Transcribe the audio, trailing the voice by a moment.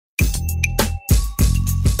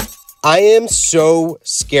I am so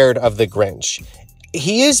scared of the Grinch.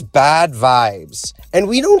 He is bad vibes, and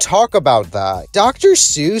we don't talk about that. Dr.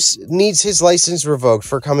 Seuss needs his license revoked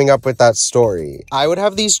for coming up with that story. I would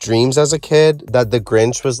have these dreams as a kid that the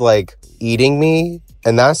Grinch was, like, eating me,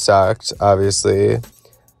 and that sucked, obviously.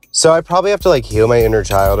 So I probably have to, like, heal my inner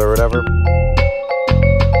child or whatever.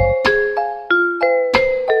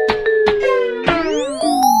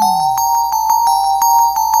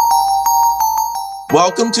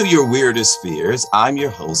 Welcome to Your Weirdest Fears. I'm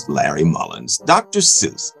your host, Larry Mullins. Dr.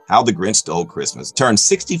 Seuss, How the Grinch Stole Christmas, turned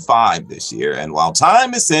 65 this year, and while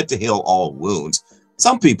time is said to heal all wounds,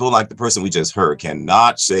 some people, like the person we just heard,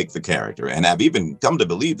 cannot shake the character and have even come to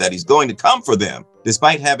believe that he's going to come for them,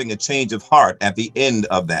 despite having a change of heart at the end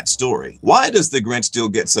of that story. Why does the Grinch still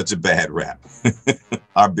get such a bad rap?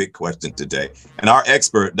 Our big question today. And our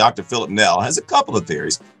expert, Dr. Philip Nell, has a couple of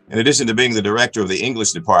theories. In addition to being the director of the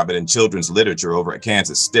English department in children's literature over at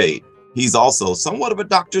Kansas State, he's also somewhat of a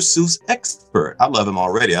Dr. Seuss expert. I love him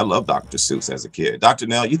already. I love Dr. Seuss as a kid. Dr.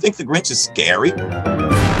 Nell, you think the Grinch is scary?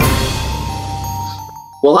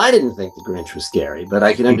 Well, I didn't think the Grinch was scary, but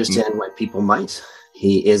I can understand why people might.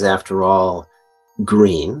 He is, after all,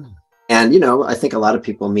 green. And, I think a lot of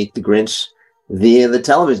people meet the Grinch via the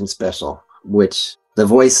television special, which the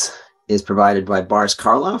voice is provided by Boris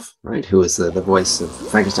Karloff, right? Who is the voice of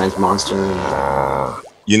Frankenstein's monster.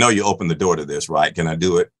 You opened the door to this, right? Can I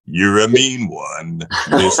do it? You're a mean one,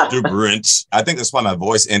 Mr. Grinch. I think that's why my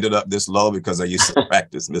voice ended up this low, because I used to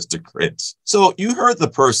practice Mr. Grinch. So you heard the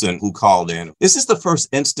person who called in. Is this the first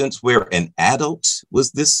instance where an adult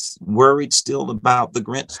was this worried still about the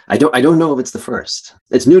Grinch? I don't know if it's the first.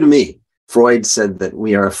 It's new to me. Freud said that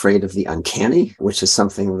we are afraid of the uncanny, which is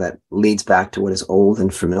something that leads back to what is old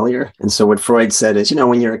and familiar. And so what Freud said is,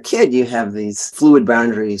 when you're a kid, you have these fluid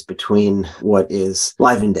boundaries between what is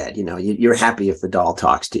live and dead. You're happy if the doll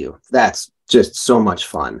talks to you. That's just so much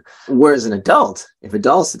fun. Whereas an adult, if a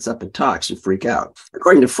doll sits up and talks, you freak out.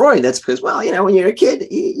 According to Freud, that's because, when you're a kid,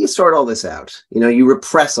 you sort all this out. You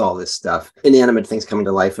repress all this stuff, inanimate things coming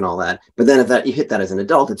to life and all that. But then if you hit that as an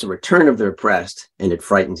adult, it's a return of the repressed, and it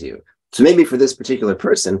frightens you. So maybe for this particular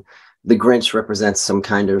person, the Grinch represents some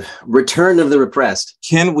kind of return of the repressed.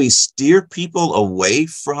 Can we steer people away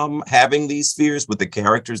from having these fears with the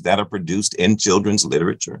characters that are produced in children's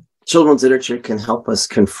literature? Children's literature can help us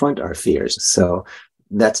confront our fears. So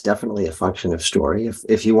that's definitely a function of story.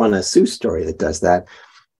 If you want a Seuss story that does that,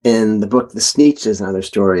 in the book The Sneetches and Other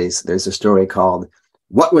Stories, there's a story called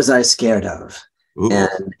What Was I Scared Of? Ooh.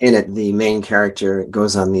 And in it, the main character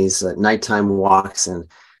goes on these nighttime walks and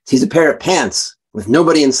sees a pair of pants with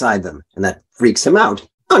nobody inside them, and that freaks him out,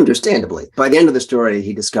 understandably. By the end of the story,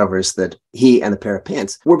 he discovers that he and the pair of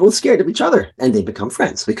pants were both scared of each other, and they become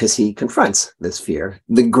friends because he confronts this fear.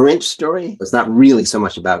 The Grinch story is not really so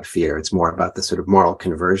much about fear. It's more about the sort of moral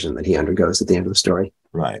conversion that he undergoes at the end of the story.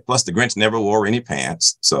 Right. Plus, the Grinch never wore any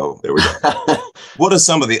pants. So there we go. What are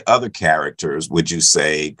some of the other characters, would you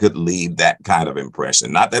say, could leave that kind of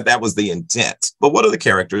impression? Not that that was the intent, but what other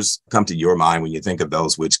characters come to your mind when you think of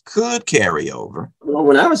those which could carry over? Well,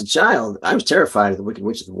 when I was a child, I was terrified of the Wicked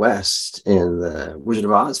Witch of the West in the Wizard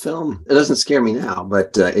of Oz film. It doesn't scare me now,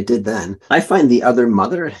 but it did then. I find the other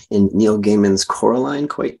mother in Neil Gaiman's Coraline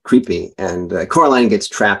quite creepy. And Coraline gets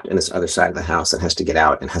trapped in this other side of the house and has to get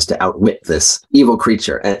out and has to outwit this evil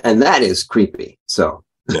creature. And that is creepy. So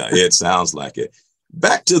yeah, it sounds like it.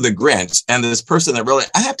 Back to the Grinch and this person that really,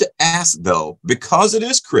 I have to ask though, because it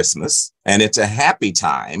is Christmas and it's a happy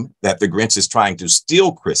time that the Grinch is trying to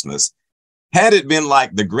steal Christmas. Had it been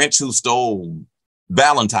like the Grinch who stole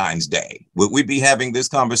Valentine's Day, would we be having this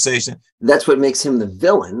conversation? That's what makes him the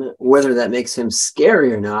villain. Whether that makes him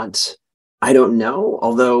scary or not, I don't know.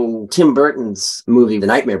 Although Tim Burton's movie, The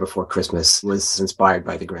Nightmare Before Christmas, was inspired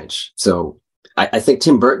by the Grinch. So I think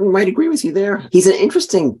Tim Burton might agree with you there. He's an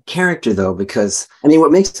interesting character, though, because,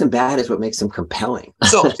 what makes him bad is what makes him compelling.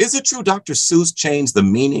 So is it true Dr. Seuss changed the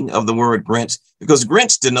meaning of the word Grinch? Because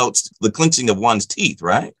Grinch denotes the clenching of one's teeth,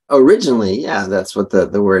 right? Originally, yeah, that's what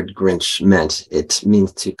the word Grinch meant. It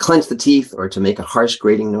means to clench the teeth or to make a harsh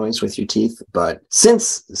grating noise with your teeth. But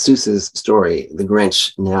since Seuss's story, the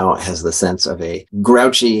Grinch now has the sense of a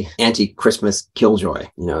grouchy anti-Christmas killjoy,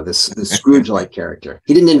 this Scrooge-like character.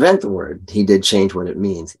 He didn't invent the word. He did change what it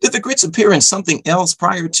means. Did the Grinch appear in something else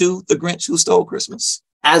prior to the Grinch Who Stole Christmas?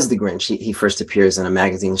 as the Grinch. He first appears in a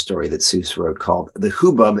magazine story that Seuss wrote called The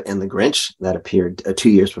Hubbub and the Grinch that appeared 2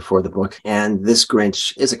 years before the book. And this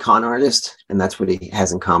Grinch is a con artist, and that's what he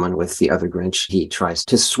has in common with the other Grinch. He tries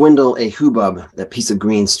to swindle a hubbub. That piece of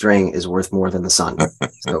green string is worth more than the sun.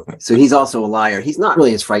 So he's also a liar. He's not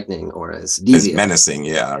really as frightening or as devious. As menacing,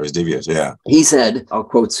 yeah, or as devious, yeah. He said, I'll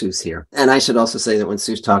quote Seuss here, and I should also say that when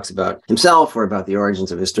Seuss talks about himself or about the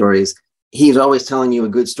origins of his stories, he's always telling you a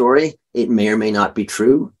good story. It may or may not be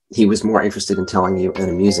true. He was more interested in telling you an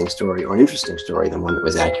amusing story or an interesting story than one that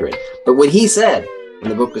was accurate. But what he said when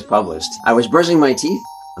the book was published, I was brushing my teeth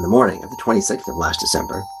on the morning of the 26th of last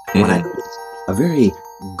December when I noticed a very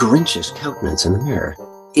Grinchish countenance in the mirror.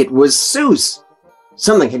 It was Seuss.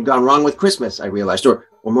 Something had gone wrong with Christmas, I realized, or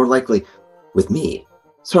more likely, with me.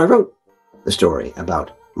 So I wrote the story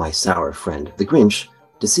about my sour friend, the Grinch,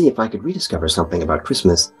 to see if I could rediscover something about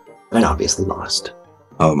Christmas that I'd obviously lost.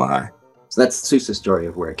 Oh, my. So that's Seuss's story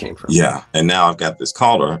of where it came from. Yeah, and now I've got this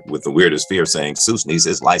caller with the weirdest fear saying Seuss needs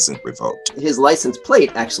his license revoked. His license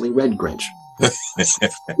plate actually read Grinch.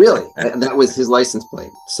 Really, that was his license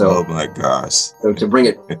plate. So, oh my gosh. So to bring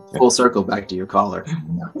it full circle back to your caller.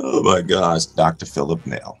 Oh my gosh, Dr. Philip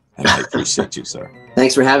Nell. And I appreciate you, sir.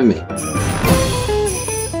 Thanks for having me.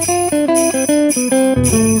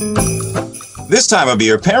 This time of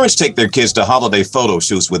year, parents take their kids to holiday photo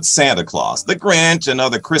shoots with Santa Claus, the Grinch, and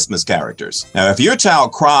other Christmas characters. Now, if your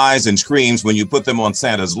child cries and screams when you put them on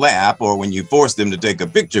Santa's lap or when you force them to take a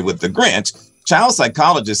picture with the Grinch, child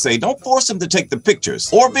psychologists say don't force them to take the pictures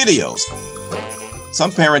or videos.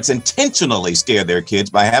 Some parents intentionally scare their kids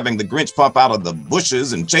by having the Grinch pop out of the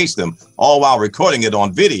bushes and chase them, all while recording it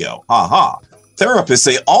on video. Ha ha. Therapists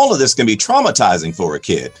say all of this can be traumatizing for a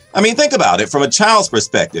kid. I mean, think about it from a child's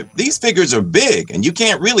perspective. These figures are big and you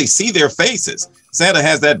can't really see their faces. Santa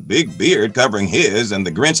has that big beard covering his and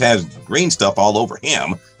the Grinch has green stuff all over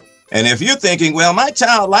him. And if you're thinking, well, my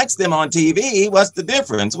child likes them on TV, what's the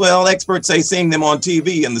difference? Well, experts say seeing them on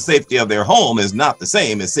TV in the safety of their home is not the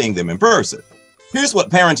same as seeing them in person. Here's what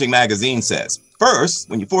Parenting Magazine says. First,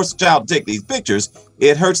 when you force a child to take these pictures,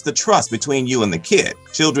 it hurts the trust between you and the kid.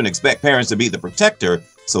 Children expect parents to be the protector,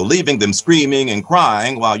 so leaving them screaming and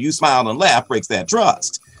crying while you smile and laugh breaks that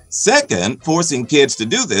trust. Second, forcing kids to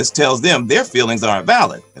do this tells them their feelings aren't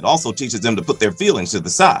valid. It also teaches them to put their feelings to the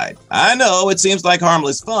side. I know it seems like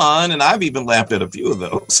harmless fun, and I've even laughed at a few of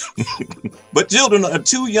those. But children are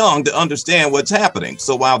too young to understand what's happening.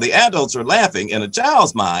 So while the adults are laughing, in a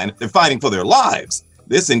child's mind, they're fighting for their lives.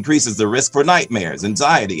 This increases the risk for nightmares,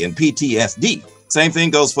 anxiety, and PTSD. Same thing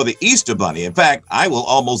goes for the Easter Bunny. In fact, I will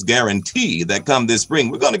almost guarantee that come this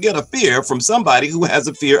spring, we're going to get a fear from somebody who has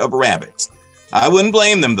a fear of rabbits. I wouldn't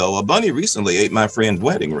blame them, though. A bunny recently ate my friend's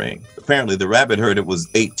wedding ring. Apparently, the rabbit heard it was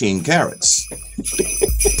 18 carats.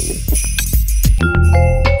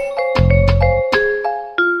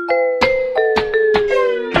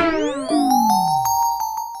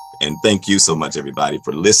 And thank you so much, everybody,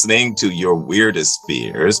 for listening to Your Weirdest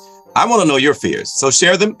Fears. I want to know your fears, so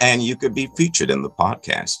share them, and you could be featured in the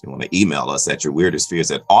podcast. You want to email us at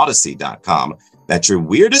yourweirdestfears@odyssey.com. That's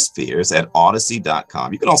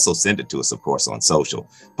yourweirdestfears@odyssey.com. You can also send it to us, of course, on social.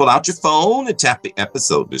 Pull out your phone and tap the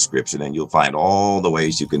episode description, and you'll find all the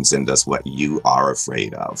ways you can send us what you are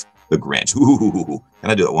afraid of. The Grinch. Ooh,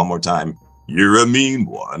 can I do it one more time? You're a mean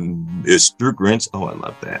one, Mr. Grinch. Oh, I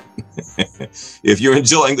love that. If you're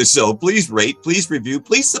enjoying the show, please rate, please review,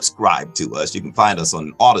 please subscribe to us. You can find us on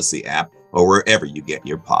an Odyssey app or wherever you get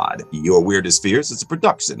your pod. Your Weirdest Fears is a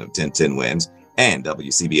production of 1010 Wins and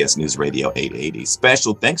WCBS News Radio 880.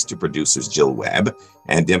 Special thanks to producers Jill Webb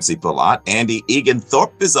and Dempsey Palat. Andy Egan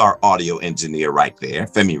Thorpe is our audio engineer right there.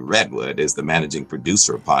 Femi Redwood is the managing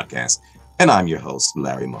producer of podcast. And I'm your host,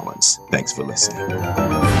 Larry Mullins. Thanks for listening.